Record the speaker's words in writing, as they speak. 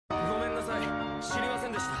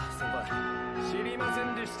りませ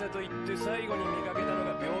んでしたと言って最後に見かけたの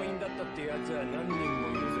が病院だったってやつは何人も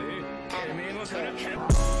いるぜ。てめえもそれけ。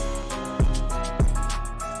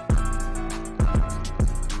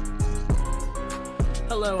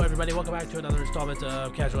Hello, everybody. Welcome back to another installment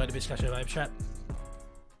of Casual Anime Discussion. I'm Chet.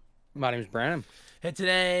 My name is Brandon. And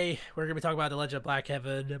today, we're going to be talking about The Legend of Black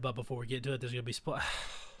Heaven. But before we get into it, there's going to be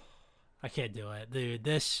I can't do it. Dude,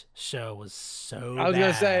 this show was so bad. I was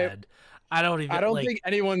going to say, I don't think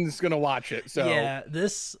anyone's going to watch it. So yeah,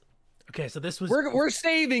 this was... We're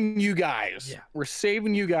saving you guys. Yeah. We're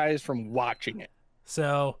saving you guys from watching it.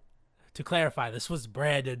 So, to clarify, this was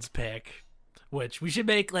Brandon's pick. Which we should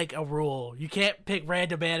make like a rule. You can't pick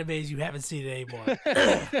random animes you haven't seen anymore.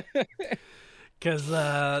 Because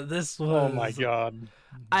this was... Oh my god.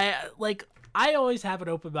 I always have an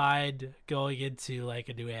open mind going into like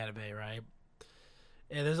a new anime, right?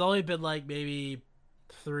 And there's only been like maybe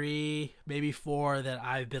 3, maybe 4 that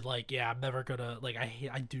I've been like, yeah, I'm never gonna like.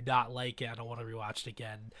 I do not like it. I don't want to rewatch it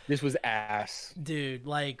again. This was ass, dude.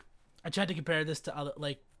 Like, I tried to compare this to other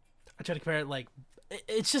like. I tried to compare it like.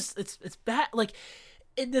 It's just it's bad. Like,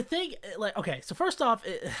 the thing like okay. So first off,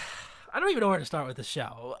 I don't even know where to start with the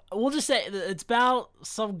show. We'll just say it's about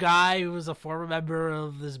some guy who was a former member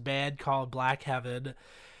of this band called Black Heaven,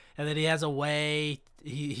 and then he has a way.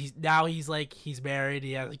 He's married.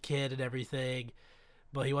 He has a kid and everything,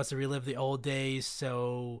 but he wants to relive the old days.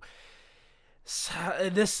 So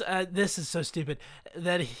this is so stupid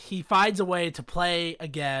that he finds a way to play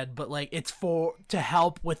again, but like it's to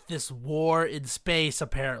help with this war in space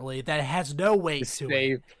apparently that has no weight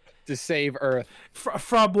to save Earth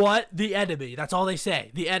from what? The enemy. That's all they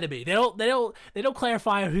say. The enemy. They don't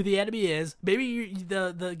clarify who the enemy is. Maybe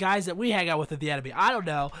the guys that we hang out with are the enemy. I don't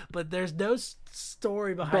know, but there's no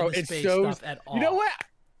story behind the space stuff at all. You know what?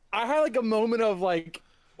 I had like a moment of like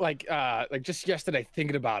just yesterday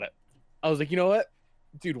thinking about it. I was like, you know what,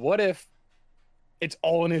 dude? What if it's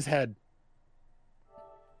all in his head?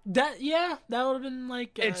 That would have been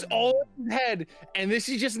like it's all in his head, and this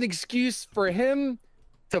is just an excuse for him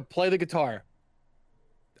to play the guitar.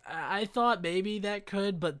 I thought maybe that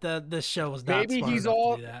could, but the show was not. Maybe smart he's enough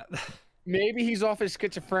all. To do that. Maybe he's off his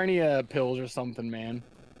schizophrenia pills or something, man.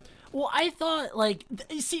 Well, I thought like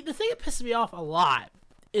see the thing that pisses me off a lot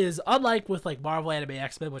is unlike with like Marvel Anime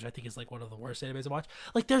X-Men, which I think is like one of the worst animes to watch,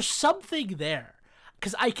 like there's something there.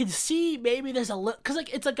 Because I can see maybe there's because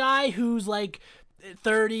like it's a guy who's like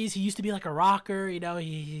 30s, he used to be like a rocker, you know,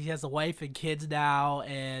 he has a wife and kids now,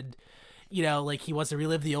 and you know, like he wants to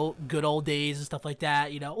relive the good old days and stuff like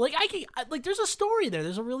that, you know, like like there's a story there,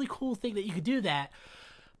 there's a really cool thing that you could do that,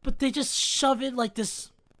 but they just shove in like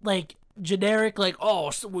this like generic like, oh,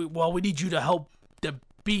 so we need you to help them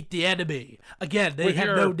beat the enemy. Again, they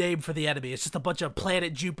have no name for the enemy. It's just a bunch of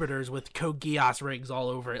planet Jupiters with Code Geass rings all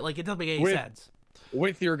over it. Like, it doesn't make any sense.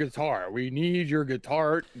 With your guitar. We need your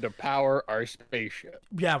guitar to power our spaceship.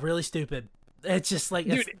 Yeah, really stupid. It's just like...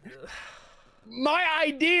 Dude, my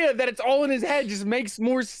idea that it's all in his head just makes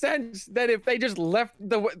more sense than if they just left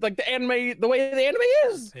the anime the way the anime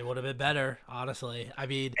is. It would have been better, honestly. I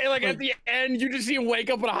mean... And like at the end, you just see him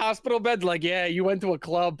wake up in a hospital bed like, yeah, you went to a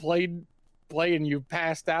club, played and you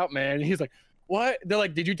passed out, man. And he's like, what? They're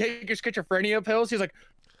like, did you take your schizophrenia pills? He's like,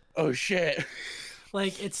 oh shit.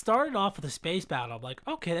 Like, it started off with a space battle. I'm like,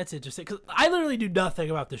 okay, that's interesting, because I literally knew nothing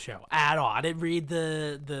about the show at all. I didn't read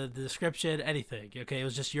the description, anything. Okay, it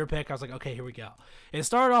was just your pick. I was like, okay, here we go. And it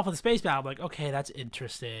started off with a space battle. I'm like, okay, that's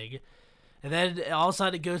interesting. And then all of a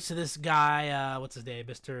sudden it goes to this guy, what's his name,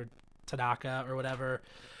 Mr. Tanaka or whatever.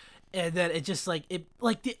 And then it just like it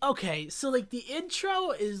like the so like the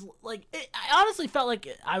intro is like I honestly felt like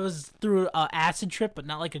I was through an acid trip, but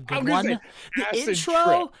not like a good one. The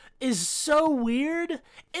intro is so weird,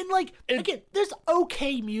 and like again, there's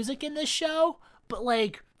okay music in this show, but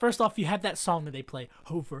like first off, you have that song that they play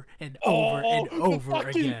over and over and over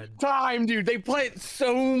again. Time, dude, they play it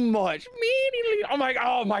so much. I'm like,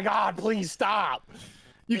 oh my god, please stop.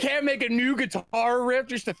 You can't make a new guitar riff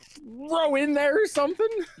just to throw in there or something?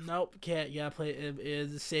 Nope, can't. You gotta play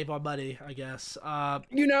it, save on money, I guess.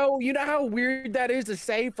 You know how weird that is to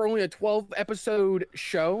say for only a 12-episode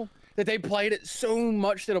show? That they played it so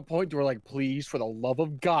much to the point where like, please, for the love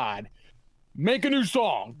of God, make a new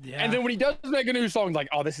song. Yeah. And then when he does make a new song, like,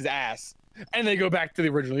 oh, this is ass. And they go back to the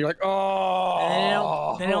original. You're like,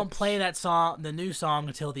 oh. They don't play that song, the new song,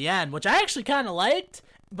 until the end, which I actually kind of liked.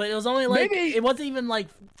 But it was only like it wasn't even like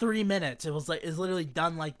 3 minutes. It was literally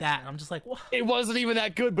done like that. And I'm just like, what? It wasn't even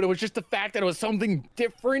that good, but it was just the fact that it was something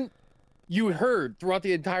different you heard throughout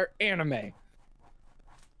the entire anime.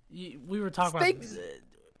 We were talking about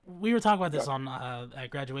we were talking about this on at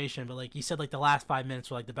graduation, but like you said, like the last 5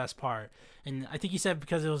 minutes were like the best part, and I think you said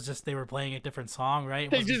because it was just they were playing a different song, right?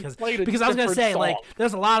 They just played a because I was gonna say different like song.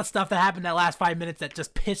 there's a lot of stuff that happened that last 5 minutes that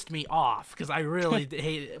just pissed me off because I really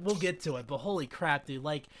hate it. We'll get to it, but holy crap, dude!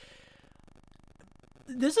 Like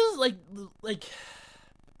this is like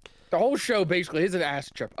The whole show basically is an ass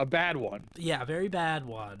trip, a bad one. yeah, very bad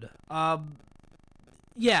one.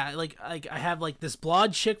 Yeah, like I have like this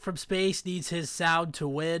blonde chick from space needs his sound to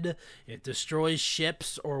win. It destroys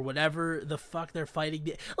ships or whatever the fuck they're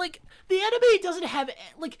fighting. Like the enemy doesn't have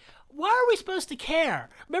like. Why are we supposed to care?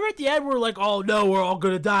 Remember at the end we're like, oh no, we're all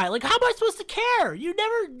gonna die. Like how am I supposed to care? You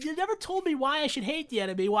never told me why I should hate the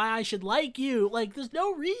enemy, why I should like you. Like there's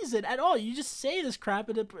no reason at all. You just say this crap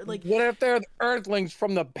and it, like. What if they're the Earthlings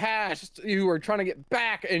from the past who are trying to get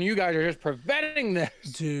back, and you guys are just preventing this?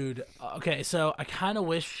 Dude, okay, so I kind of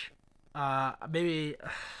wish, maybe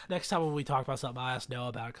next time when we talk about something, I'll ask Noah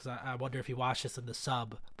about it, because I wonder if he watched this in the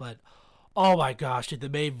sub, but, oh my gosh, dude, the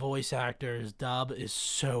main voice actor's dub is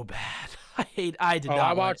so bad. I did not I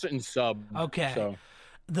like watched it in sub. Okay. So.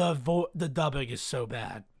 The dubbing is so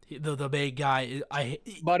bad. The main guy,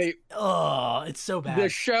 Buddy, it's so bad. the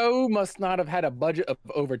show must not have had a budget of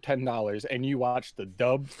over $10, and you watched the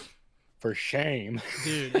dub. For shame.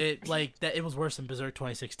 Dude, it was worse than Berserk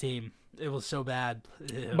 2016. It was so bad.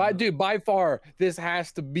 By far, this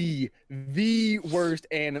has to be the worst.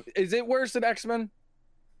 And is it worse than X-Men?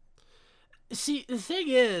 See, the thing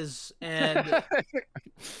is,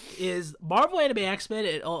 is Marvel Anime X-Men.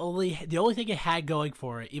 The only thing it had going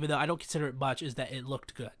for it, even though I don't consider it much, is that it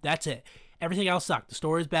looked good. That's it. Everything else sucked. The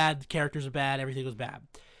story's bad. The characters are bad. Everything was bad.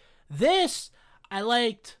 This, I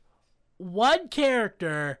liked one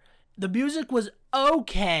character. The music was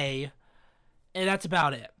okay, and that's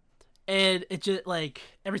about it. And it just like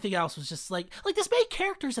everything else was just like this main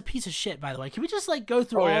character is a piece of shit. By the way, can we just like go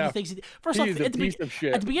through all the things? First off, He's a piece of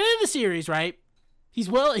shit. at the beginning of the series, right? He's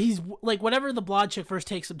like whenever the blonde chick first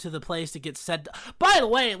takes him to the place to get sent. By the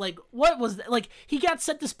way, like what was like he got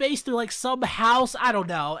sent to space through like some house. I don't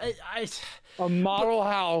know. A model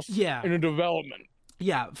house. Yeah. In a development.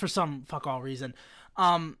 Yeah, for some fuck all reason.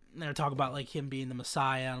 They're talking about like him being the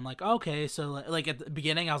Messiah, and I'm like, okay, so like at the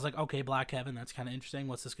beginning I was like, okay, Black Heaven, that's kind of interesting.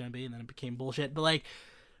 What's this gonna be? And then it became bullshit. But like,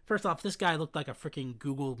 first off, this guy looked like a freaking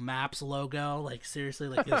Google Maps logo. Like seriously,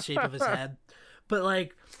 like the shape of his head. But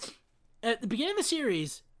like at the beginning of the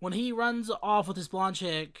series, when he runs off with this blonde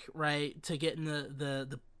chick, right, to get in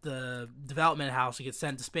the development house to get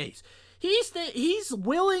sent to space, he's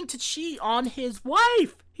willing to cheat on his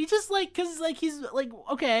wife. He just like, cause like he's like,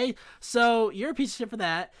 okay, so you're a piece of shit for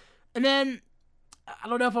that. And then I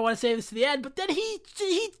don't know if I want to say this to the end, but then he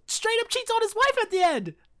straight up cheats on his wife at the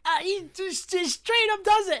end. He just straight up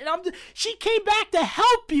does it, and she came back to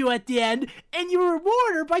help you at the end, and you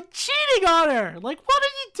reward her by cheating on her. Like, what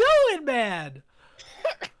are you doing, man?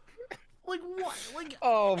 Like what? Like,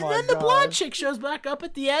 oh my god! And then the blonde chick shows back up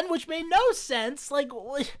at the end, which made no sense. Like,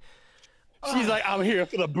 she's like, I'm here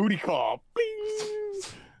for the booty call.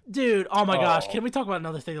 Dude, oh my gosh! Can we talk about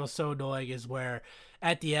another thing that was so annoying? Is where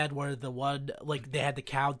at the end, where the one like they had the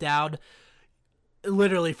countdown.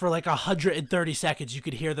 Literally for like 130 seconds, you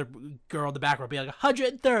could hear the girl in the background be like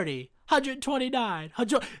 130, 129,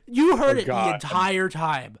 100. You heard it the entire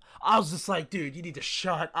time. I was just like, dude, you need to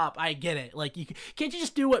shut up. I get it. Like, can't you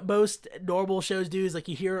just do what most normal shows do? Is like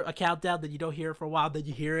you hear a countdown, then you don't hear it for a while, then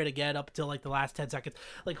you hear it again up until like the last 10 seconds.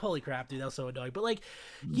 Like, holy crap, dude, that was so annoying. But like,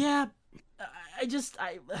 yeah,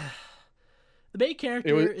 the main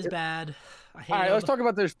character is bad. I hate him. Let's talk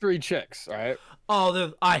about those three chicks, all right?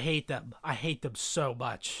 Oh, I hate them. I hate them so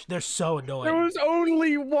much. They're so annoying. There was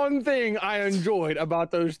only one thing I enjoyed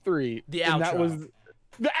about those three. The outro. And that was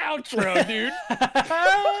the outro, dude.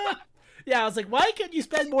 Yeah, I was like, why couldn't you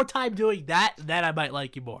spend more time doing that? Then I might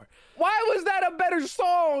like you more. Why was that a better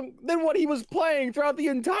song than what he was playing throughout the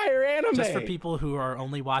entire anime? Just for people who are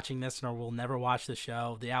only watching this and will never watch the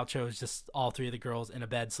show, the outro is just all three of the girls in a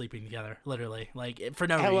bed sleeping together, literally, like for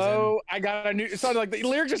no reason. Hello, I got a new. It sounded like the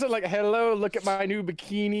lyrics just said like, "Hello, look at my new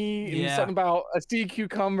bikini," and something about a sea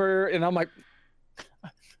cucumber, and I'm like,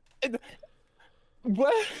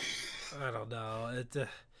 what? I don't know.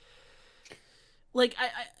 Like I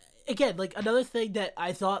again, like another thing that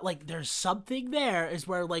I thought like there's something there is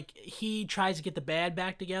where like he tries to get the band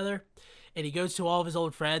back together, and he goes to all of his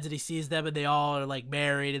old friends and he sees them and they all are like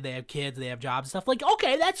married and they have kids and they have jobs and stuff. Like,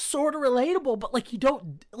 okay, that's sort of relatable, but like you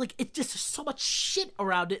don't like it. Just there's so much shit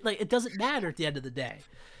around it. Like it doesn't matter at the end of the day.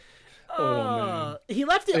 Man. He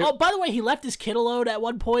left it. Oh, by the way, he left his kid alone at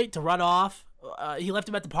one point to run off. He left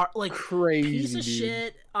him at the park. Like crazy piece of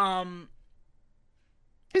shit.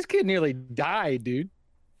 His kid nearly died, dude.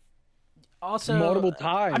 Also, multiple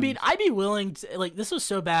times. I mean, I'd be willing to like. This was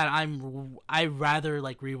so bad. I'd rather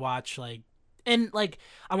like rewatch like, and like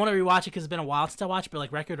I want to rewatch it because it's been a while since I watched. But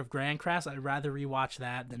like Record of Grand Crass, I'd rather rewatch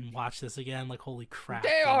that than watch this again. Like holy crap!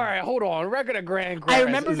 Hey, all right, hold on. Record of Grand Crass. I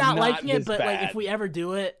remember not liking it, but like bad. if we ever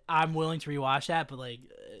do it, I'm willing to rewatch that. But like,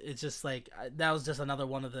 it's just like that was just another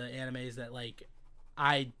one of the animes that like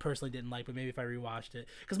I personally didn't like. But maybe if I rewatched it,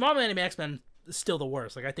 because Marvel Anime X-Men is still the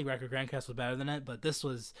worst. Like I think Record Grand Cast was better than it, but this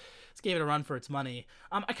gave it a run for its money.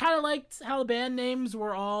 I kind of liked how the band names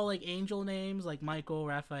were all like angel names, like Michael,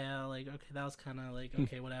 Raphael. Like okay, that was kind of like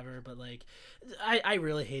okay, whatever. But like, I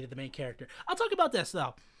really hated the main character. I'll talk about this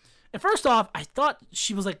though. And first off, I thought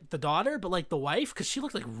she was like the daughter, but like the wife, because she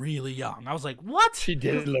looked like really young. I was like, what? She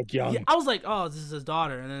did look young. Yeah, I was like, oh, this is his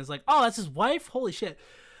daughter, and then it's like, oh, that's his wife. Holy shit.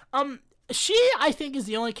 She, I think, is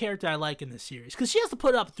the only character I like in this series because she has to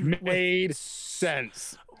put up Made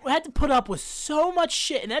sense. Had to put up with so much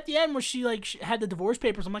shit, and at the end, where she like had the divorce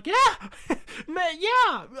papers, I'm like, yeah, man,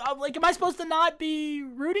 yeah. I'm like, am I supposed to not be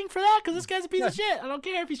rooting for that? Because this guy's a piece of shit. I don't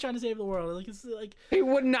care if he's trying to save the world. Like, it's like He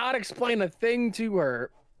would not explain a thing to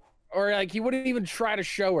her, or like he wouldn't even try to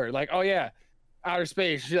show her. Like, oh yeah, outer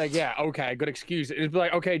space. She's like, yeah, okay, good excuse. It'd be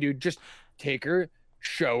like, okay, dude, just take her,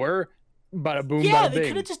 show her. Bada boom, yeah, bada they bing.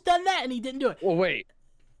 could have just done that, and he didn't do it. Well, wait.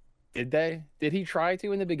 Did they? Did he try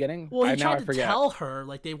to in the beginning? Well, he now tried to tell her,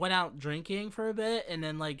 like, they went out drinking for a bit, and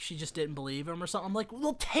then, like, she just didn't believe him or something. I'm like,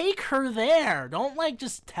 well, take her there. Don't, like,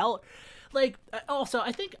 just tell. Like, also,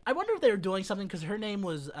 I wonder if they were doing something, because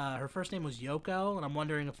her first name was Yoko, and I'm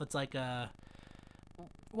wondering if it's, like,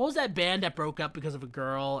 what was that band that broke up because of a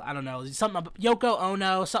girl? I don't know. Something Yoko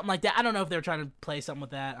Ono, something like that. I don't know if they were trying to play something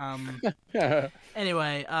with that.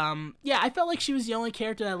 Anyway, yeah, I felt like she was the only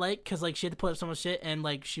character I liked because like she had to put up so much shit and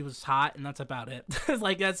like she was hot and that's about it.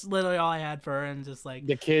 Like that's literally all I had for her and just like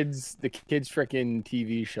the kids freaking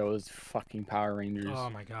TV show is fucking Power Rangers. Oh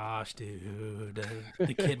my gosh, dude,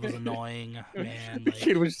 the kid was annoying, man. The Like,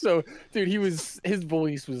 kid was so his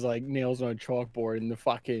voice was like nails on a chalkboard in the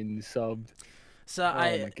fucking subbed. So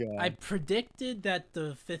my God. I predicted that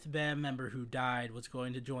the fifth band member who died was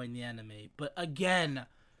going to join the enemy, but again,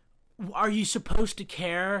 are you supposed to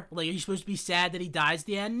care? Like, are you supposed to be sad that he dies at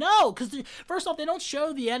the end? No, because first off, they don't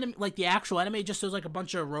show the enemy, like the actual enemy. It just shows like a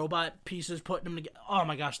bunch of robot pieces putting them together. Oh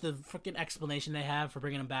my gosh, the freaking explanation they have for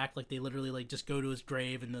bringing him back, like they literally like just go to his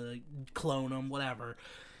grave and clone him, whatever.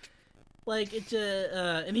 Like it's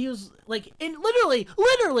and he was like, and literally,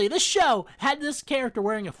 this show had this character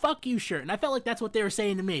wearing a "fuck you" shirt, and I felt like that's what they were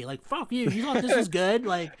saying to me. Like, "Fuck you! You thought this was good?"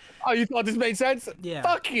 Like, oh, you thought this made sense? Yeah.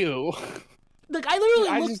 Fuck you. Like I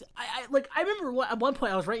literally looked. I remember at one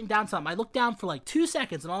point I was writing down something. I looked down for like 2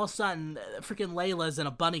 seconds, and all of a sudden, freaking Layla's in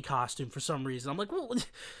a bunny costume for some reason. I'm like, what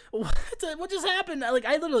just happened? Like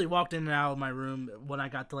I literally walked in and out of my room when I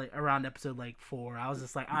got to like around episode like 4. I was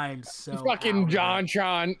just like, I'm so fucking out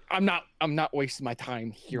John. I'm not wasting my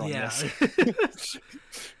time here on this.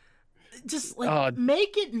 Just like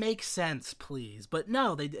make it make sense, please. But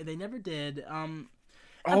no, they never did.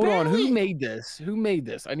 Hold on, who made this?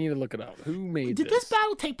 I need to look it up. Who made this? Did this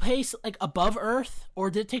battle take place like above Earth,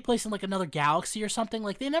 or did it take place in like another galaxy or something?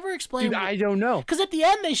 Like they never explained. Dude, I don't know. Because at the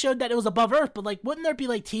end they showed that it was above Earth, but like, wouldn't there be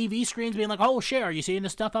like TV screens being like, "Oh shit, are you seeing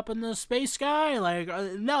this stuff up in the space sky?" Like,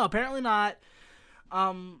 no, apparently not.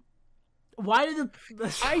 Why did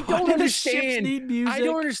I don't understand. Ships need music? I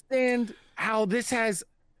don't understand how this has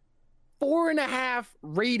 4.5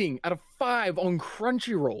 rating out of 5 on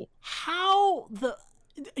Crunchyroll. How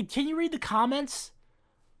Can you read the comments?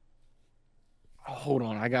 Oh, hold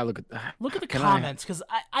on, I gotta look at that. Look at the comments, because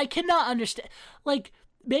I cannot understand. Like,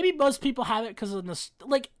 maybe most people have it because of this.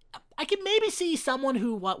 Like, I can maybe see someone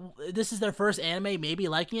who this is their first anime, maybe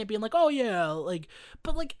liking it, being like, "Oh yeah," like,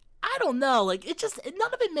 but like, I don't know. Like,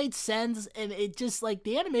 none of it made sense, and it just like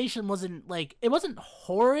the animation wasn't like it wasn't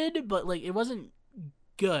horrid, but like it wasn't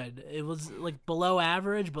good. It was like below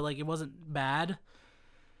average, but like it wasn't bad.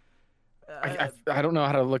 I don't know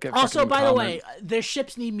how to look at. Also, by comments. the way, their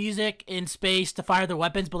ships need music in space to fire their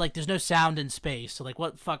weapons, but like, there's no sound in space. So like,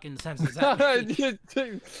 what fucking sense does that make?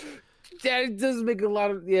 Yeah, it doesn't make a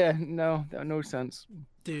lot of no sense.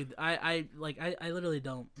 Dude, I literally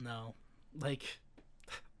don't know. Like,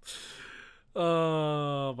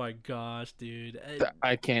 oh my gosh, dude.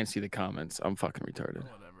 I can't see the comments. I'm fucking retarded.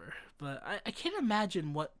 Whatever. But I can't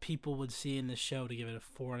imagine what people would see in this show to give it a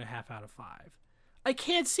 4.5 out of 5. I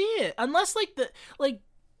can't see it unless I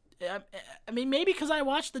mean, maybe because I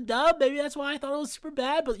watched the dub, maybe that's why I thought it was super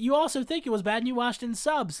bad. But you also think it was bad, and you watched in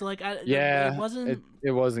subs, so like, it wasn't.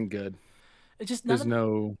 It wasn't good. It just none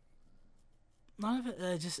of it.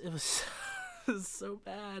 It was. It's so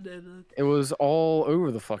bad. And It was all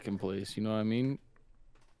over the fucking place. You know what I mean?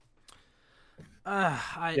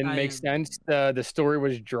 Didn't make sense. The story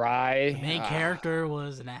was dry. The main character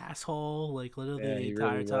was an asshole, like literally Yeah, the he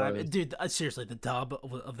entire really time. was. Dude, seriously, the dub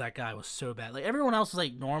of that guy was so bad. Like everyone else was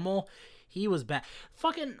like normal, he was bad.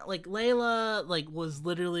 Fucking like Layla, like was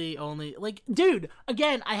literally only like, dude.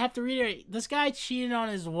 Again, I have to reiterate, this guy cheated on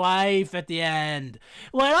his wife at the end.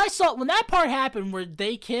 When that part happened where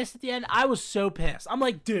they kissed at the end, I was so pissed. I'm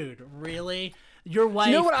like, dude, really? Your wife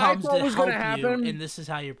You know what I comes thought to was help gonna you, happen? and this is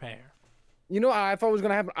how you pay her. You know what I thought was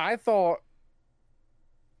gonna happen? I thought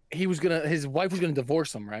his wife was gonna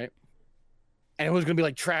divorce him, right? And it was gonna be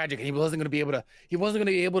like tragic, and he wasn't gonna be able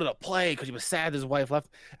to play because he was sad his wife left.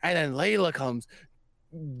 And then Layla comes,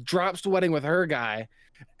 drops the wedding with her guy,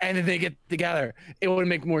 and then they get together. It would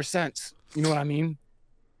make more sense. You know what I mean?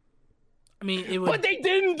 I mean, it would. But they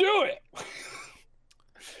didn't do it.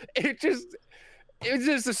 It was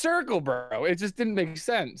just a circle, bro. It just didn't make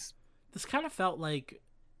sense. This kind of felt like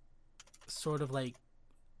sort of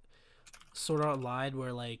online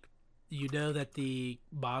where like you know that the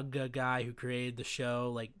manga guy who created the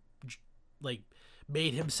show like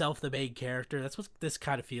made himself the main character. That's what this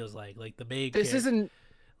kind of feels like the main This isn't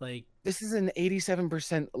like This is an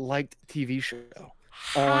 87% liked TV show.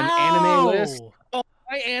 how? On anime list.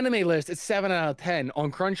 My anime list, it's 7 out of 10.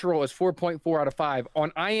 On Crunchyroll, it's 4.4 out of 5.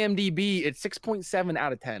 On IMDb, it's 6.7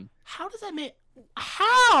 out of 10. How does that make?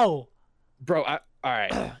 How? Bro, all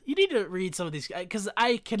right. You need to read some of these because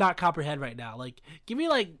I cannot comprehend right now. Like, give me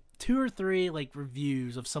like 2 or 3 like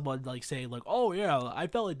reviews of someone like saying like, "Oh yeah, I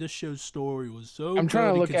felt like this show's story was so." I'm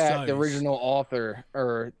trying to look at the concise." original author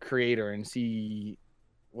or creator and see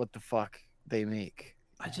what the fuck they make.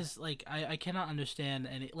 I just like I cannot understand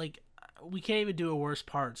any like we can't even do a worst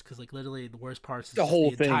parts because like literally the worst parts is The just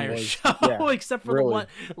whole the thing entire was- show yeah, except for really. the one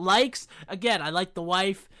likes. Again, I like the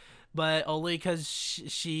wife, but only because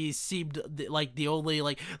she seemed like the only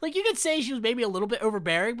like you could say she was maybe a little bit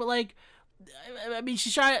overbearing, but like I mean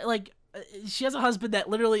she's trying like she has a husband that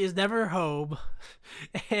literally is never home,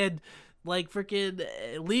 and like freaking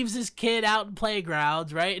leaves his kid out in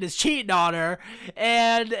playgrounds, right, and is cheating on her,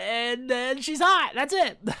 and she's hot. That's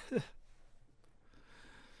it.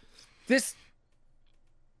 This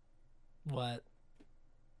What?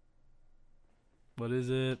 What is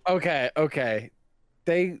it? okay.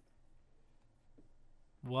 They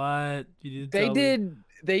What? You didn't tell me.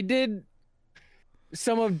 they did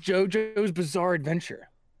some of JoJo's Bizarre Adventure.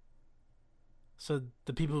 So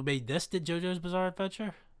the people who made this did JoJo's Bizarre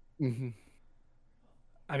Adventure? Mm-hmm.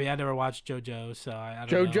 I mean, I never watched JoJo, so I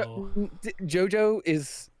don't know. JoJo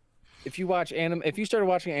is, if you watch anime, if you started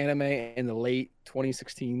watching anime in the late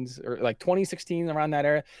 2016s or like 2016 around that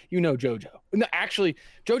era, you know JoJo. No, actually,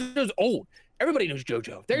 JoJo's old. Everybody knows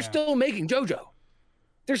JoJo. They're Yeah. still making JoJo.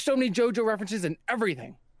 There's so many JoJo references in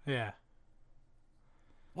everything. Yeah.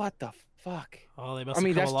 What the fuck? Oh, they must I have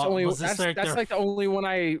mean, come that's a the lot. only Was this that's their like the only one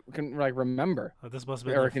I can like remember this must have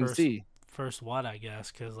been or their can first, see. first one, I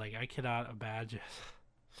guess, because like I cannot imagine.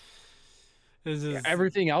 This is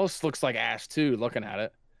Everything else looks like ass too. Looking at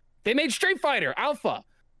it, they made Street Fighter Alpha.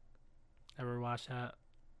 ever watched that?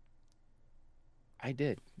 I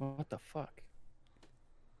did. What the fuck?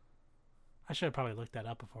 I should have probably looked that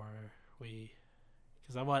up before we,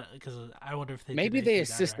 because I wonder if they Maybe did they anything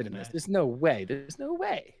that assisted in this. recommend- There's no way. There's no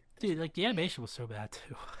way. Dude, like the animation was so bad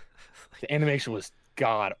too. The animation was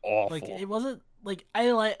god awful. Like it wasn't like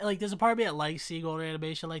I like there's a part of me that likes seeing older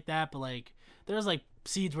animation like that, but like there's like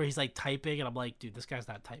scenes where he's like typing and I'm like, dude, this guy's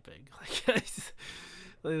not typing.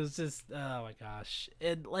 Like it was just oh my gosh.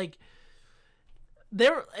 And like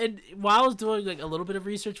while I was doing like a little bit of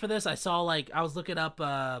research for this, I saw like I was looking up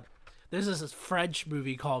there's this French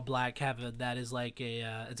movie called Black Heaven that is like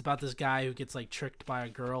it's about this guy who gets like tricked by a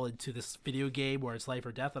girl into this video game where it's life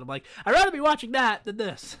or death, and I'm like, I'd rather be watching that than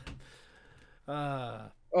this.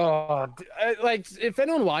 Like if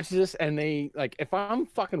anyone watches this and they like, if I'm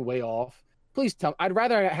fucking way off, please tell me. I'd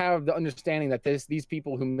rather have the understanding that these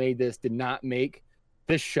people who made this did not make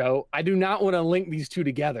this show. I do not want to link these two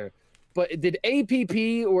together. But did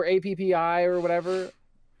APP or APPI or whatever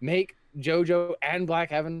make JoJo and Black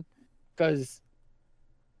Heaven? Because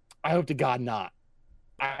I hope to God not.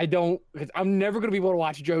 I don't, because I'm never going to be able to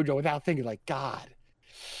watch JoJo without thinking like, God,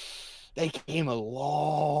 they came a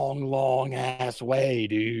long, long ass way,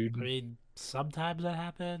 dude. I mean, sometimes that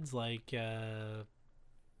happens. Like, yeah,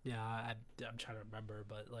 I'm trying to remember,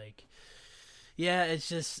 but like, yeah, it's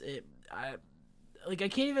just I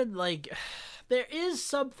can't even like. There is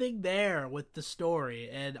something there with the story,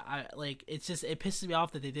 and I like it's just it pisses me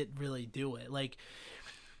off that they didn't really do it. Like,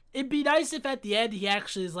 it'd be nice if at the end he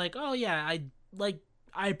actually is like, oh yeah,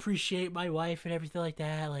 I appreciate my wife and everything like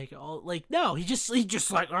that. Like, oh, like no, he just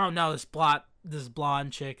like, oh no, this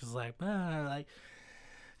blonde chick is like, like,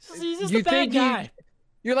 he's just a bad guy.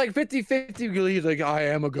 You're like 50-50. He's like, I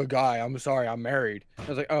am a good guy. I'm sorry, I'm married. I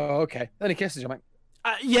was like, oh, okay. Then he kisses you. I'm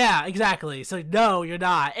like, yeah, exactly. So no, you're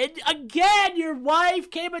not. And again, your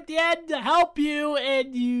wife came at the end to help you,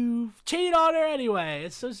 and you cheat on her anyway.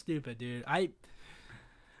 It's so stupid, dude.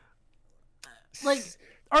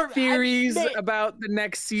 Theories about the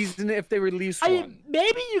next season if they release one.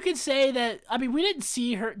 Maybe you could say that. I mean, we didn't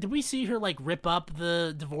see her. Did we see her like rip up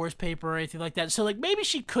the divorce paper or anything like that? So like maybe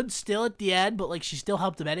she could still at the end, but like she still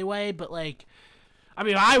helped him anyway. But like, I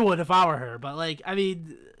mean, I would if I were her. But like, I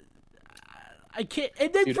mean, I can't.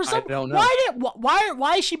 And then for some,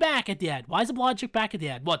 why is she back at the end? Why is the blonde chick back at the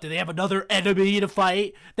end? What, do they have another enemy to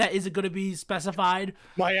fight that isn't going to be specified?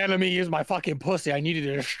 My enemy is my fucking pussy. I needed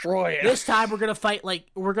to destroy it. This time we're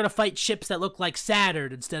gonna fight ships that look like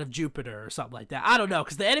Saturn instead of Jupiter or something like that. I don't know,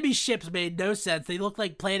 because the enemy ships made no sense. They look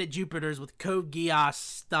like planet Jupiters with Code Geass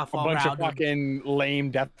stuff all around them. A bunch of fucking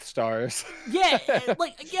lame Death Stars. Yeah,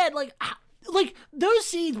 like again, like those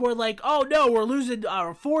scenes were like, oh no, we're losing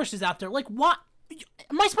our forces out there. Like, what?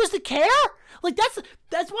 Am I supposed to care? Like that's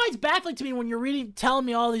why it's baffling to me when you're telling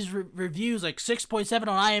me all these reviews, like 6.7 on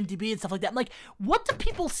IMDb and stuff like that. I'm like, what do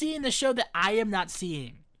people see in the show that I am not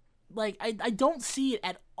seeing? Like, I don't see it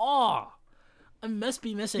at all. I must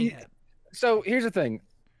be missing it. So here's the thing.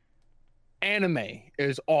 Anime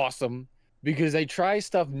is awesome because they try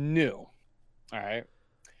stuff new. All right.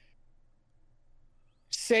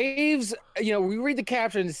 Saves, we read the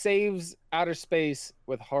caption, saves outer space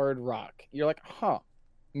with hard rock. You're like, huh.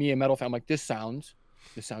 Me, a metal fan, I'm like, this sounds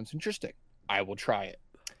interesting. I will try it.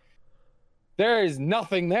 There is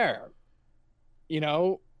nothing there.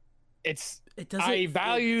 I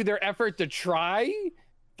value their effort to try,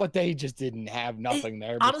 but they just didn't have nothing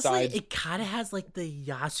there. Honestly, it kind of has like the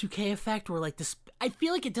Yasuke effect where like this, I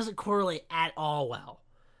feel like it doesn't correlate at all well.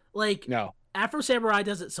 Like, no. Afro Samurai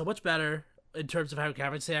does it so much better. In terms of having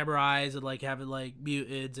samurais and like having like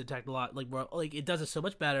mutants and like it does it so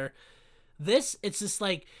much better. This, it's just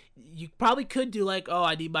like you probably could do like, oh,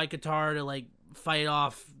 I need my guitar to like fight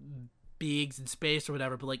off beings in space or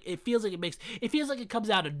whatever, but like it feels like it comes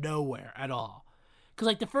out of nowhere at all. Cause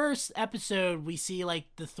like the first episode we see like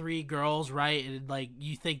the three girls, right, and like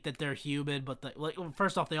you think that they're human, but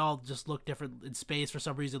first off they all just look different in space for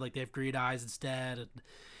some reason, like they have green eyes instead and.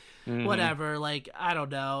 Mm-hmm. Whatever, like, I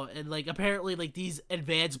don't know. And, like, apparently, like, these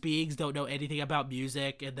advanced beings don't know anything about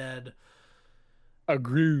music, and then... A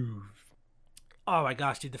groove. Oh, my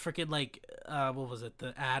gosh, dude, the freaking, like, what was it?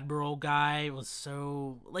 The Admiral guy was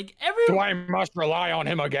so... Like, Do I must rely on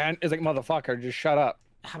him again? It's like, motherfucker, just shut up.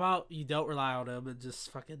 How about you don't rely on him and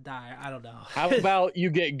just fucking die? I don't know. How about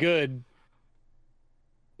you get good?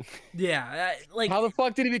 Yeah, like... How the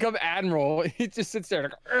fuck did he become Admiral? He just sits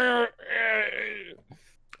there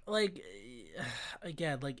like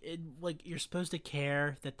again, like you're supposed to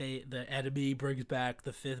care that the enemy brings back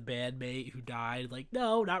the fifth bandmate who died. Like,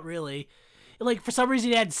 no, not really. Like, for some reason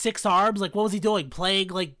he had 6 arms. Like, what was he doing? Playing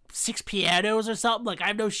like 6 pianos or something? Like, I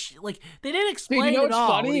have no like they didn't explain at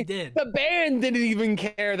all what he did. The band didn't even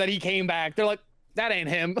care that he came back. They're like, that ain't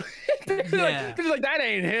him. They're like, that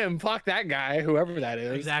ain't him. Fuck that guy, whoever that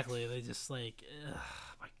is. Exactly. They just like, oh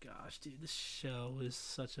my gosh, dude, this show is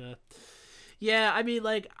such a. Yeah, I mean,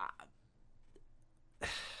 like,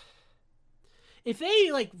 if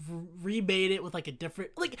they, like, remade it with, like, a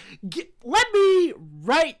different, like, let me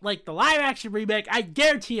write, like, the live-action remake, I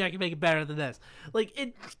guarantee I can make it better than this.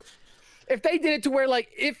 Like, if they did it to where,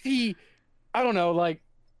 like, I don't know, like,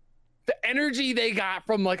 the energy they got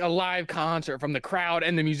from, like, a live concert, from the crowd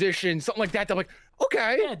and the musicians, something like that, they're like,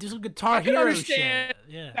 okay. Yeah, do some Guitar Hero shit.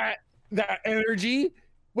 Yeah. That energy,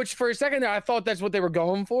 which for a second there, I thought that's what they were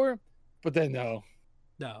going for. But then no,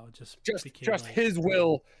 just like, his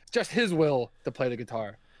will to play the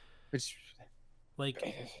guitar, which like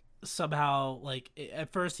somehow like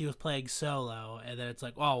at first he was playing solo, and then it's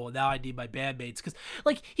like, oh well, now I need my bandmates because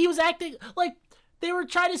like he was acting like they were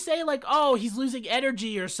trying to say like, oh, he's losing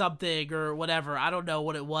energy or something or whatever. I don't know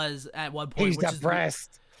what it was at one point. He's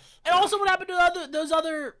depressed. And also, what happened to those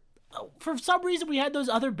other? For some reason, we had those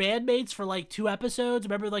other bandmates for like 2 episodes.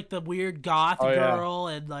 Remember, like the weird goth girl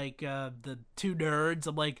and like the 2 nerds.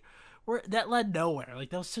 I'm like, that led nowhere.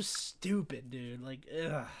 Like that was so stupid, dude. Like,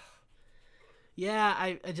 ugh. Yeah,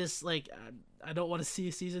 I just like I don't want to see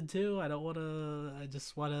season 2. I don't want to. I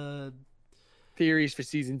just want to. Theories for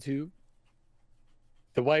season 2.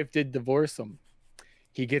 The wife did divorce him.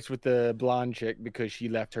 He gets with the blonde chick because she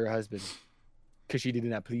left her husband. because she did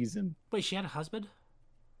not please him. Wait, she had a husband?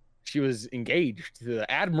 She was engaged to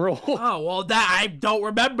the admiral. Oh well, that I don't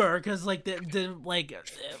remember because like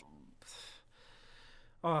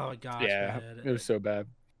oh my gosh, Yeah, man. it was so bad.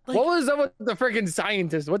 Like, What was up with the freaking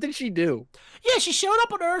scientist? What did she do? Yeah, she showed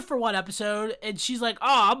up on Earth for one episode, and she's like,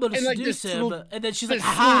 "Oh, I'm gonna And, like, seduce the him," sl- and then she's the like,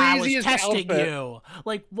 "Ha, I was sleaziest testing outfit. you."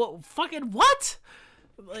 Like, what? Fucking what?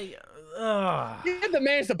 Like, ugh. Yeah, the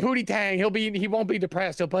man's the Pootie Tang. He won't be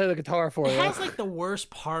depressed. He'll play the guitar for It you. has like the worst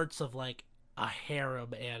parts of like a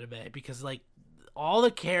harem anime because like all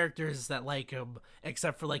the characters that like him,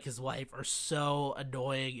 except for like his wife, are so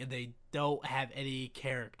annoying and they don't have any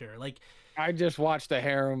character. Like, I just watched the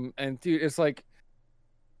harem, and dude, it's like,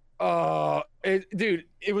 dude,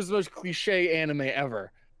 it was the most cliche anime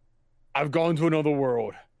ever. I've gone to another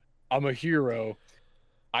world. I'm a hero.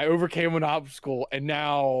 I overcame an obstacle, and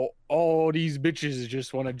now all these bitches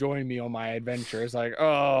just want to join me on my adventure. It's like,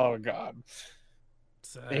 oh god,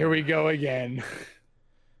 here we go again.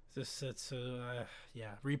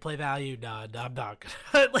 Yeah, replay value. No, I'm not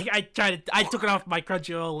gonna. Like, I took it off my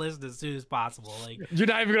Crunchyroll list as soon as possible. Like, You're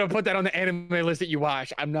not even gonna put that on the anime list that you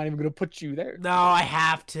watch. I'm not even gonna put you there. no, I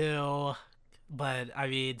have to, but I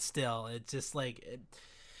mean, still, it's just like,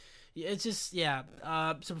 it's just yeah.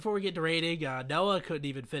 So before we get to rating, Noah couldn't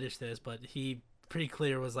even finish this, but he pretty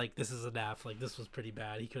clear was like, this is an F. Like, this was pretty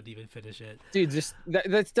bad. He couldn't even finish it. Dude, just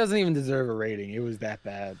that doesn't even deserve a rating. It was that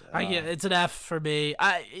bad. It's an F for me.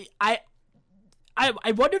 I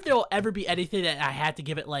wonder if there will ever be anything that I had to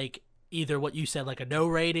give it like either what you said, like a no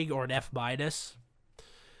rating or an F minus.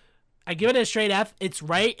 I give it a straight F. It's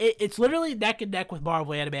right. It's literally neck and neck with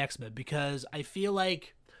Marvel Anime X-Men because I feel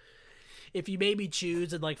like if you made me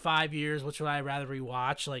choose in like 5 years, which would I rather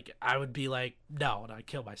rewatch? Like, I would be like, no, and I'd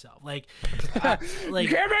kill myself. Like, like,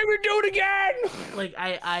 you can't make me do it again. Like,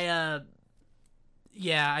 I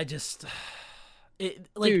just,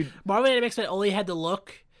 like, Dude. Marvel Anime X-Men only had to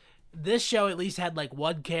look. This show at least had like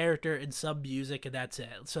one character and some music, and that's it.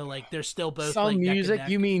 So like, they're still both Some like, neck and music. neck.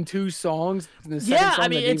 You mean 2 songs? The second Yeah, song I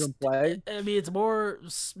mean, they didn't even play. I mean, it's more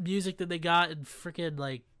music than they got in freaking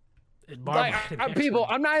like in Marvel. Like, Anime people,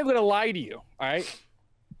 X-Men. I'm not even gonna lie to you. All right.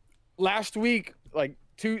 Last week, like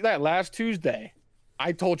that last Tuesday,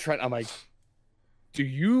 I told Trent, I'm like, "Do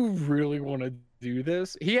you really want to do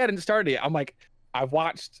this?" He hadn't started yet. I'm like, "I've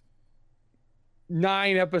watched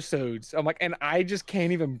 9 episodes." I'm like, and I just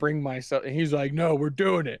can't even bring myself. And he's like, "No, we're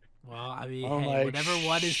doing it." Well, I mean, I'm hey, like, whenever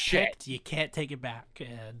one is shit. picked, you can't take it back.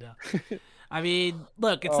 And I mean,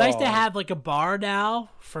 look, it's nice to Oh. have like a bar now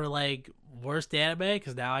for like worst anime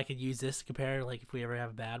because now I can use this to compare. Like, if we ever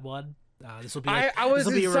have a bad one, this will be like, I was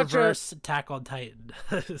this will be a in such a- reverse Attack on Titan.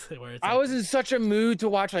 Where it's I like, was in such a mood to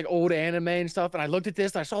watch like old anime and stuff, and I looked at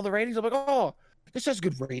this and I saw the ratings. I'm like, "Oh, this has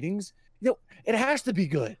good ratings. You know, it has to be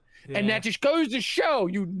good." And yeah. that just goes to show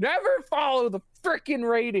you never follow the freaking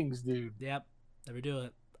ratings, dude. Yep, never do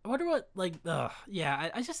it. I wonder what, like, yeah,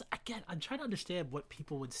 I'm trying to understand what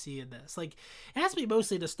people would see in this. Like, it has to be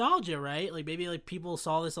mostly nostalgia, right? Like, maybe, like, people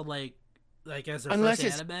saw this on, like as their Unless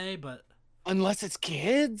first it's- anime, but Unless it's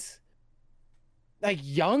kids, like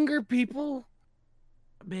younger people.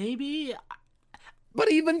 maybe,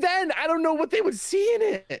 But even then, I don't know what they would see in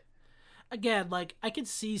it. again, like, I could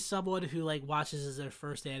see someone who, like, watches as their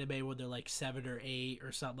first anime when they're, like, 7 or 8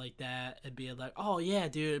 or something like that and being like, oh, yeah,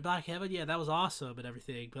 dude, Black Heaven, yeah, that was awesome and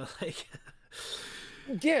everything, but, like...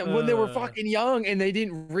 Yeah, when they were Uh. fucking young and they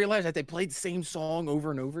didn't realize that they played the same song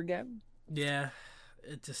over and over again. Yeah,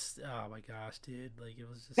 it just, oh my gosh, dude, like, it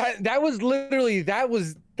was just... That was literally that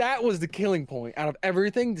was the killing point out of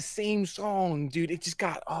everything. The same song, dude. It just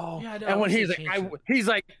got Yeah, I know, And I when wish he's they like, changed he's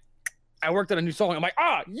like, I worked on a new song. I'm like,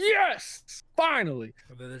 yes, finally.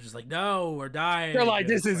 And then they're just like, no, we're dying. They're like, And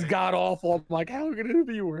this it's is like- god awful. I'm like, how could it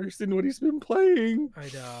be worse than what he's been playing? I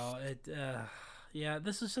know it. Yeah,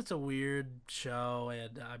 this is such a weird show,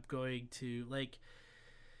 and I'm going to like.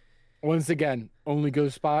 Once again, only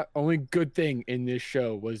good thing in this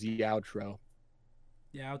show was the outro.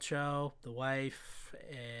 The outro, the wife,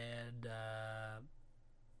 and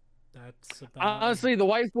that's about Honestly, the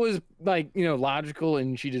wife was like, logical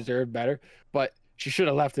and she deserved better, but she should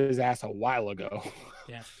have left his ass a while ago.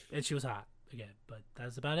 Yeah, and she was hot again, but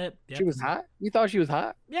that's about it. Yep. She was hot? You thought she was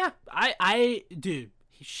hot? Yeah, dude,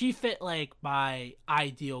 she fit like my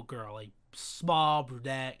ideal girl, like small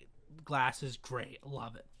brunette, glasses, great,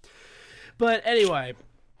 love it. But anyway,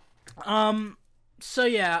 so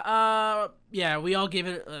yeah, we all gave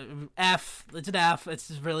it F. It's an F. It's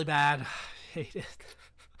just really bad. I hate it.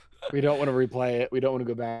 We don't want to replay it. We don't want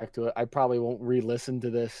to go back to it. I probably won't re-listen to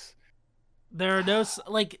this. There are no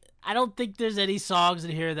like I don't think there's any songs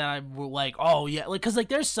in here that I'm like, oh yeah, like because like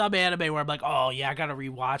there's some anime where I'm like, oh yeah, I gotta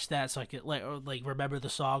rewatch that so I can like remember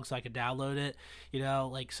the song so I can download it,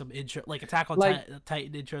 like some intro, like Attack on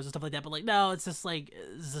Titan intros and stuff like that. But like no, it's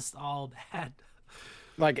just all bad.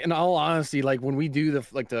 Like in all honesty, like when we do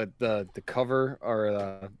the cover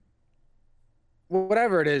or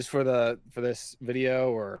whatever it is for this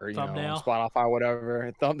video or Thumbnail. Spotify or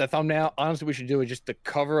whatever, the thumbnail. Honestly, we should do it just the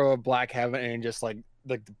cover of Black Heaven and just like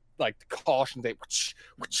the caution tape,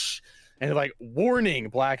 and like warning,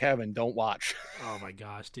 Black Heaven, don't watch. Oh my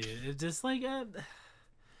gosh, dude! It's just like you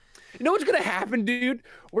know what's gonna happen, dude?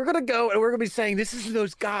 We're gonna go and we're gonna be saying this is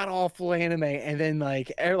those god awful anime, and then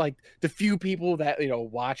like the few people that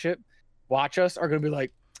watch us are gonna be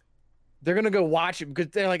like, they're gonna go watch it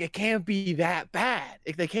because they're like, it can't be that bad.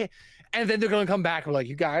 If they can't, and then they're gonna come back and be like,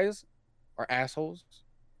 you guys are assholes.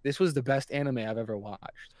 This was the best anime I've ever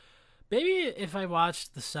watched. Maybe if I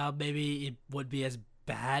watched the sub, maybe it would be as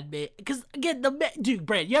bad. Because again, dude,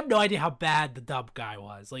 Brand, you have no idea how bad the dub guy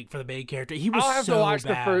was. Like for the main character, he was I'll have so to watch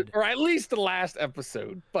bad. the first, or at least the last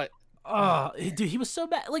episode. But dude, he was so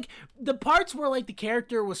bad. Like the parts where like the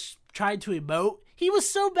character was trying to emote, he was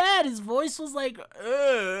so bad. His voice was like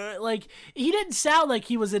he didn't sound like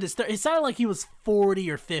he was in his 30s. It sounded like he was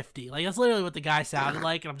 40 or 50. Like that's literally what the guy sounded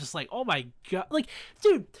like. And I'm just like, oh my god, like,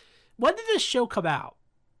 dude, when did this show come out?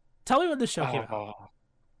 Tell me when this show came out.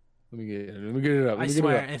 Let me get it up. I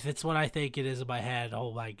swear, if it's what I think it is in my head,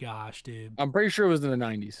 oh my gosh, dude. I'm pretty sure it was in the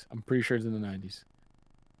 90s. I'm pretty sure it's in the 90s.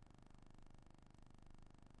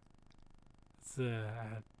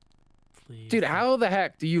 Please. Dude, how the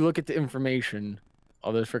heck do you look at the information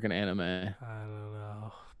of this freaking anime? I don't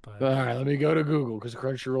know. But... All right, let me go to Google because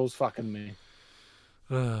Crunchyroll's fucking me.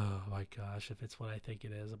 Oh my gosh, if it's what I think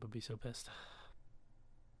it is, I'm gonna be so pissed.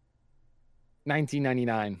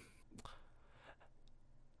 1999.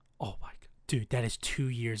 Oh my god. Dude, that is 2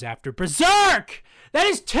 years after Berserk! That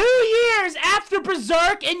is 2 years after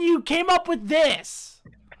Berserk and you came up with this!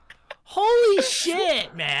 Holy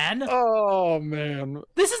shit, man! Oh, man.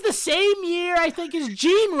 This is the same year, I think, as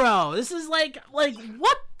Jinro! This is like,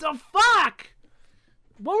 what the fuck?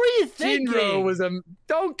 What were you thinking? Jinro was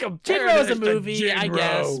don't compare Jinro was a this movie, to I Jinro.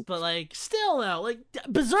 guess, but like, still though, like,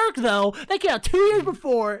 Berserk though, that came out 2 years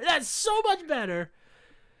before. That's so much better.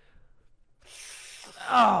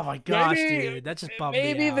 Oh my gosh, dude, that just bummed me out.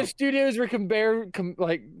 Maybe the studios were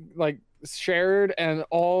shared, and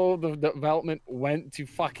all the development went to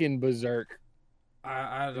fucking Berserk.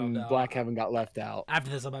 I don't know. Black Heaven got left out.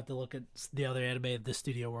 After this, I'm about to look at the other anime the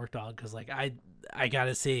studio worked on because, like, I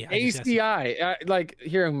gotta see. ACI,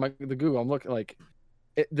 here on the Google, I'm looking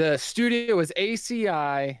the studio was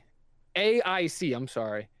ACI, AIC. I'm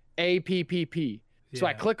sorry, APPP. So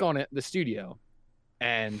I click on it, the studio,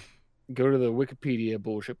 and go to the Wikipedia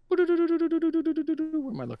bullshit. What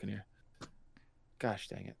am I looking here? Gosh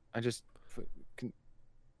dang it! I just.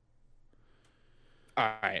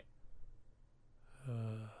 All right.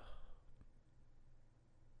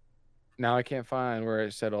 Now I can't find where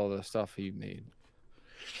it said all the stuff he made.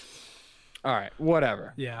 All right,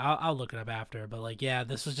 whatever. Yeah, I'll look it up after. But like, yeah,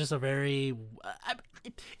 this was just a very.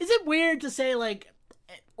 Is it weird to say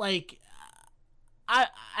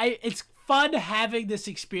it's fun having this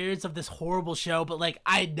experience of this horrible show, but like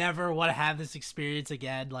I never want to have this experience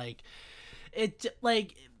again. Like,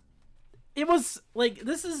 it was like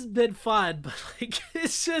this has been fun, but like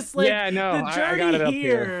it's just like the journey I got it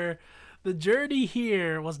here. The journey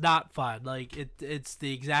here was not fun. Like it's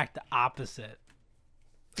the exact opposite.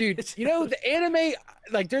 Dude, the anime,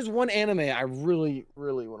 like there's one anime I really,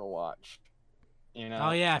 really want to watch.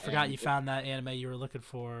 Oh yeah, I forgot you found that anime you were looking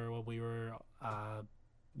for when we were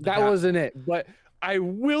that wasn't it, but I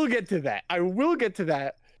will get to that.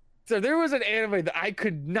 So there was an anime that I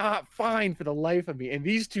could not find for the life of me, and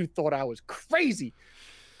these two thought I was crazy.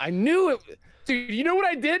 I knew it. Dude, you know what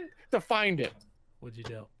I did to find it? What'd you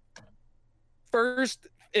do? First,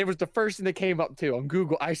 it was the first thing that came up too on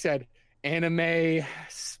Google. I said anime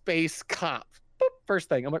space cop. Boop, first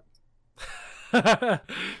thing. I'm like,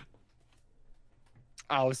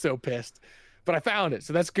 I was so pissed. But I found it,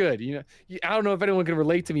 so that's good. I don't know if anyone can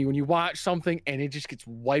relate to me when you watch something and it just gets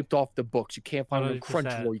wiped off the books. You can't find it on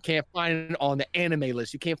Crunchyroll. You can't find it on the anime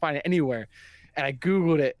list. You can't find it anywhere. And I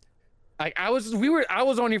Googled it. Like I was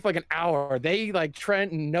on here for like an hour. They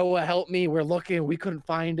Trent and Noah helped me. We're looking. We couldn't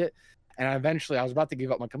find it. And I was about to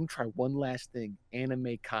give up. I'm like, I'm gonna try one last thing,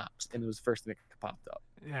 Anime Cops, and it was the first thing that popped up.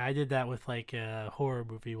 Yeah, I did that with like horror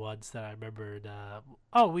movie ones that I remembered.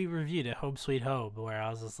 We reviewed it, Home Sweet Home, where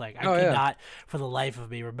I was just like, I could not for the life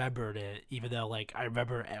of me remembered it, even though like I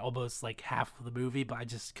remember almost like half of the movie, but I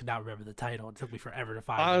just could not remember the title. It took me forever to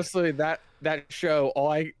find. Honestly, that show,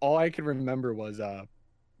 all I could remember was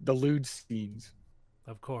the lewd scenes.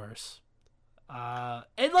 Of course,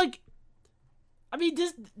 and like, I mean,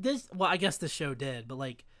 this. Well, I guess this show did, but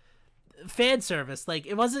like, fan service, like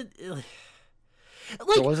it wasn't.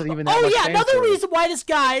 Like, there wasn't even that much fan another service. reason why this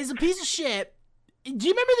guy is a piece of shit. Do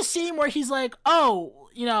you remember the scene where he's like, "Oh,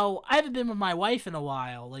 I haven't been with my wife in a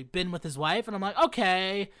while." Like, been with his wife, and I'm like,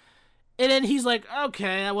 "Okay," and then he's like,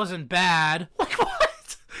 "Okay, that wasn't bad." Like,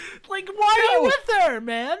 what? Like, why are you with her,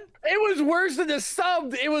 man? It was worse than the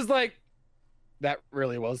sub. It was like, that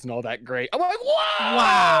really wasn't all that great. I'm like, whoa!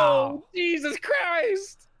 Wow. Jesus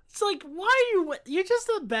Christ! It's like, why are you're just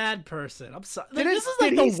a bad person. I'm sorry. Like, this is like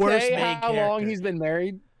did the he worst say main how character. long he's been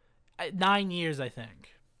married? 9 years, I think.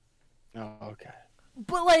 Oh, okay.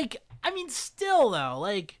 But like, I mean, still though,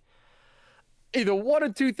 like, Either one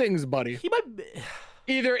of two things, buddy. he might be...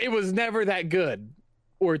 Either it was never that good,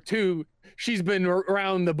 or two, she's been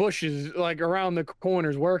around the bushes, like around the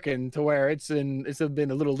corners working to where it's been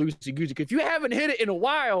a little loosey goosey. If you haven't hit it in a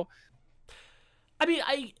while, I mean,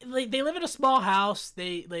 they live in a small house.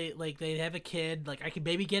 They have a kid. Like, I can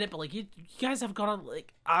maybe get it, but like you guys have gone on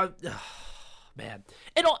like, man,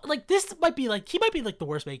 and like this might be like he might be like the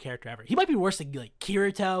worst main character ever. He might be worse than like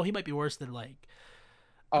Kirito. He might be worse than like.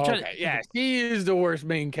 Yeah, he is the worst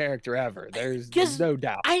main character ever. There's no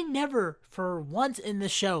doubt. I never, for once in the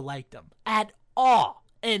show, liked him at all,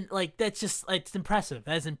 and like it's impressive.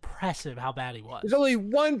 That's impressive how bad he was. There's only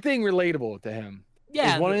one thing relatable to him.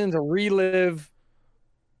 Yeah, He's wanting to relive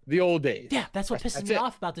the old days. Yeah, that's what pisses me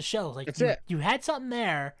off about the show. Like, you had something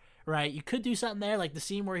there, right? You could do something there, like the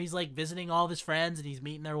scene where he's like visiting all of his friends and he's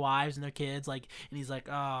meeting their wives and their kids, like, and he's like,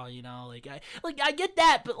 oh, I get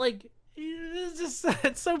that, but like, it's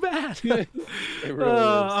so bad. It really is.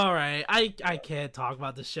 All right, I can't talk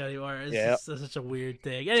about this show anymore. It's just such a weird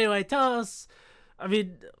thing. Anyway, tell us. I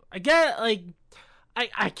mean, I get like,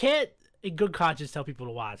 I can't in good conscience tell people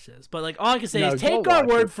to watch this, but like all I can say is take our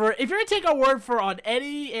word for it. If you're gonna take our word for on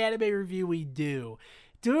any anime review we do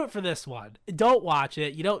it for this one. Don't watch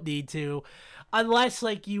it. You don't need to, unless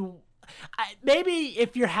like maybe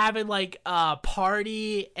if you're having like a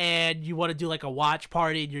party and you want to do like a watch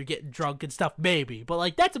party and you're getting drunk and stuff, maybe. But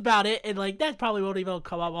like that's about it, and like that probably won't even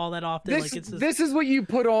come up all that often. This is what you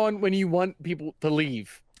put on when you want people to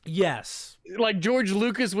leave. Yes, like George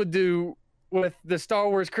Lucas would do with the Star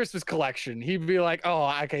Wars Christmas collection. He'd be like,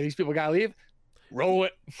 "Oh, okay, these people gotta leave. Roll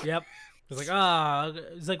it." Yep. It's like,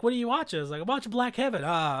 he's like, "What are you watching?" It's like, "I'm watching Black Heaven."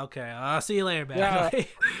 Okay. I'll see you later, man. Yeah.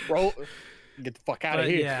 Roll. Get the fuck out of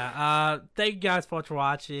here. Yeah. Thank you guys for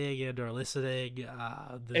watching and or listening.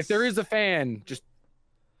 If there is a fan, just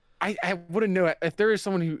I want to know if there is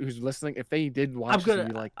someone who's listening. If they did watch this, and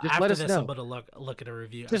be like, just let us know. I'm gonna look at a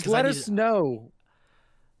review. Just let us know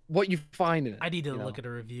what you find in it. I need to look at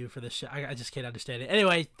a review for this show. I just can't understand it.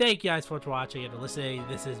 Anyway, thank you guys for watching and listening.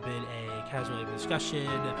 This has been a casual anime discussion.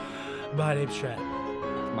 My name's Trent.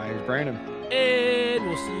 My name's Brandon. And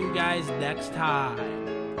we'll see you guys next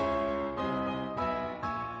time.